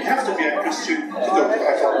 you have to be a Christian to go to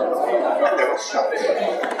heaven. And I was shocked.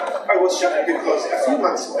 I was shocked because a few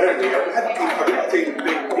months earlier I had been collecting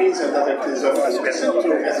beans and other things of sent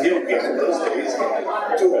to Ethiopia in those days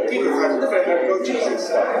to people who had never heard about Jesus.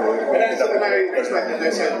 And I raised my hand and I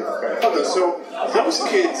said, hold on, so those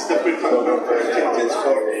kids that we're converted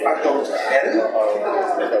for are going to hell?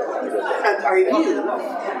 And I knew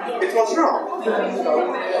it was wrong.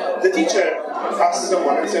 The teacher asked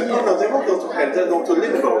someone and said, oh no, they won't go to hell, they'll go to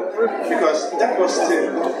limbo, because that was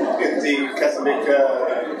still in the Catholic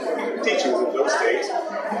teachings in those days.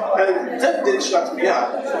 And that did shut me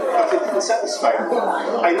up, but it didn't satisfy me.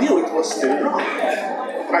 I knew it was still wrong.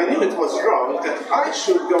 I knew it was wrong that I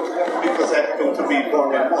should go to heaven because I happened to be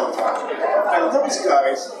born in Malta. And those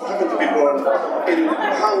guys happened to be born in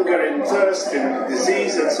hunger, in thirst, in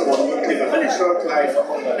disease, and so on, would live a very short life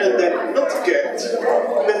and then not get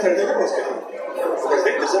better than I was getting. Because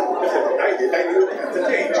they deserved better than I did. I knew it at that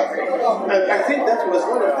age. And I think that was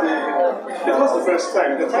it was the first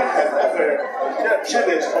time that I had ever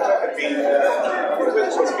challenged what I had been, what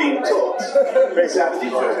was being taught. Exactly.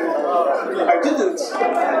 I didn't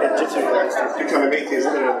become an atheist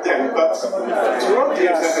then, but throughout the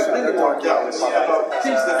years I had many more doubts about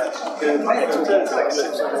things that the Bible tells us,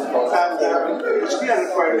 and which we are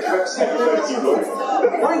required to accept.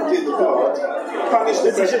 Why did God punish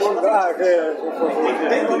the firstborn?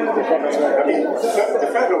 They didn't. I mean, the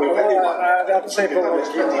Pharaoh, if anyone,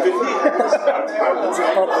 even he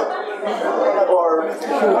or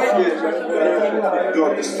why did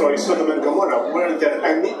God destroy Sodom and Gomorrah? Were there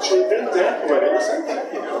any children there who were innocent?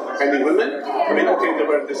 Any women? I mean, okay, there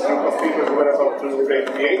were this group of people who were about to rape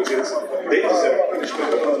the angels. They deserved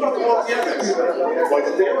punishment, but what about all the others? Why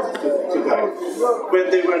did they have to die? When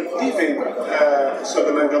they were leaving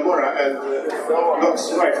Sodom and Gomorrah, and Lot's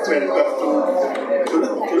wife turned back to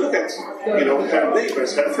look at, her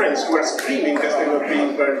neighbors, her friends, who were screaming as they were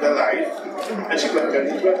being burned alive, and she went there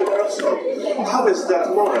into a pillar of salt. How is that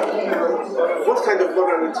moral? What kind of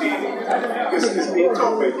morality is being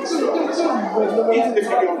taught by these stories? Even if you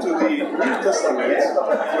go to the New Testament,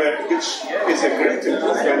 which is a great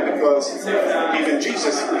improvement because even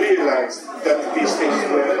Jesus realized that these things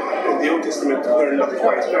were in the Old Testament were not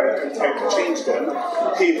quite right and tried to change them.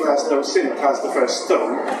 He who has no sin cast the first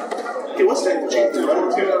stone. He was trying to change the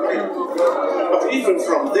world here, right? But even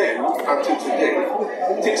from then until today,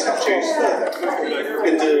 things have changed further.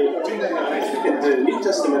 In the New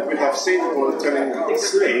Testament, we have Saint Paul telling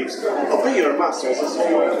slaves, obey your masters as if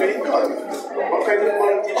you were obeying God. What kind of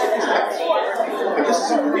moral teaching is that? And this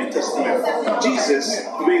is in the New Testament. Jesus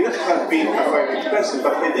may not have been a violent person,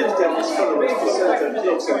 but he did tell his followers to sell their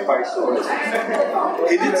cloaks and buy swords.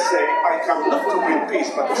 He did say, I come not to bring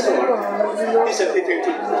peace, but a sword. He said he came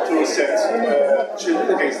to set children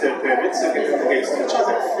against their parents and against each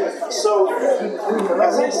other. So,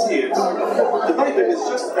 as I see it, the Bible is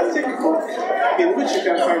just a thick book in which you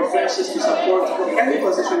can find verses to support any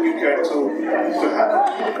position you care to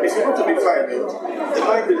have. If you want to be violent, the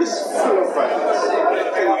Bible is full of violence.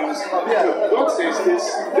 God says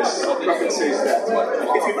this prophet says that.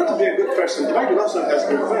 If you want to be a good person, the Bible also has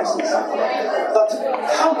good verses. But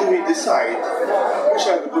how do we decide which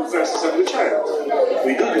are the good verses and which aren't?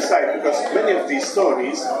 We do decide because many of these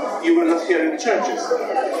stories you will not hear in churches.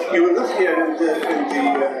 You will not hear in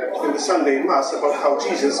the Sunday Mass about how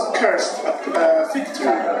Jesus cursed a fig tree.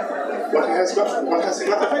 What has he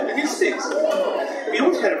got against figs? we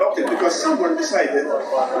would hear about it because someone decided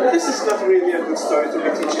this is not really a good story to be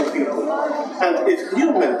teaching people. And if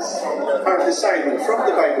humans are deciding from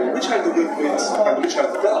the Bible which are the good bits and which are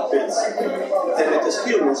the bad bits, then it is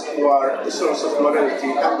humans who are the source of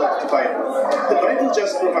morality and not the Bible. The Bible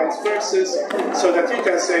just provides verses so that you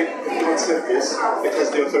can say, God said this, it has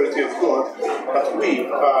the authority of God, but we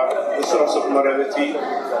are the source of morality.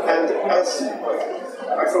 And as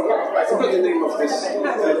I forgot the name of this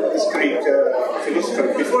Greek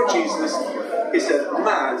philosopher. Before Jesus, he said,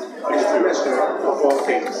 man is the measure of all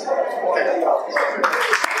things. Thank you.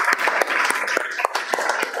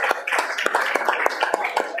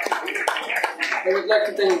 I would like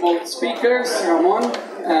to thank both speakers, Ramon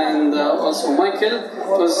and also Michael. It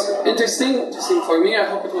was interesting for me. I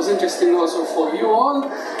hope it was interesting also for you all.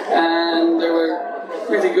 And there were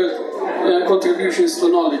pretty good contributions to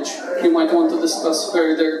knowledge you might want to discuss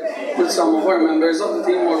further with some of our members of the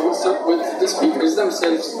team or with the speakers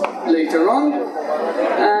themselves later on.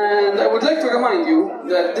 And I would like to remind you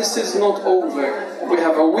that this is not over. We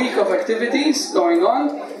have a week of activities going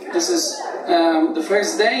on. This is the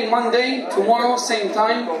first day, Monday, tomorrow, same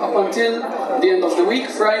time, up until the end of the week,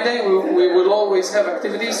 Friday. We will always have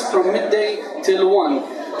activities from midday till 1.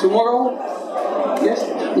 Tomorrow, yes,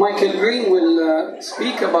 Michael Green will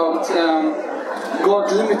speak about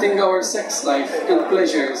God limiting our sex life and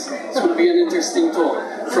pleasures. This will be an interesting talk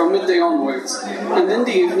from midday onwards. And in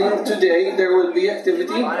the evening, today, there will be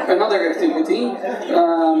another activity.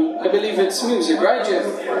 I believe it's music, right, Jeff?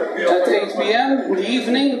 At 8 p.m. in the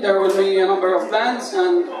evening, there will be a number of bands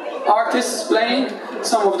and artists playing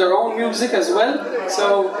some of their own music as well.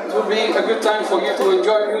 So it will be a good time for you to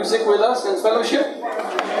enjoy music with us and fellowship.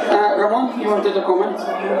 Ramon, you wanted to comment?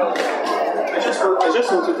 I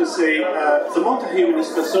just wanted to say the Malta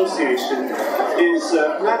Humanist Association is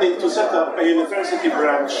planning to set up a university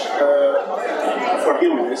branch for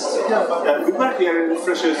humanists. We were here in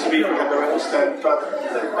Freshers Week, we had our own stand, but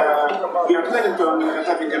we are planning on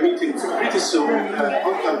having a meeting pretty soon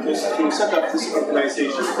on campus to set up this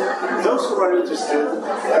organization. Those who are interested,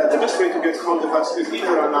 the best way to get hold of us is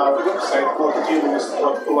either on our website,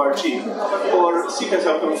 maltahumanist.org, or seek us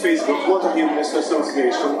out on Facebook, Malta Humanist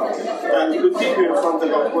Association, and we'll keep you informed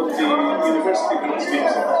about what the university group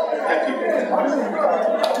speaks about. Thank you.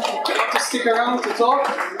 To stick around to talk,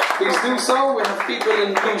 please do so. We have people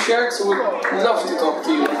in blue shirts who would love to talk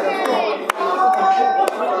to you.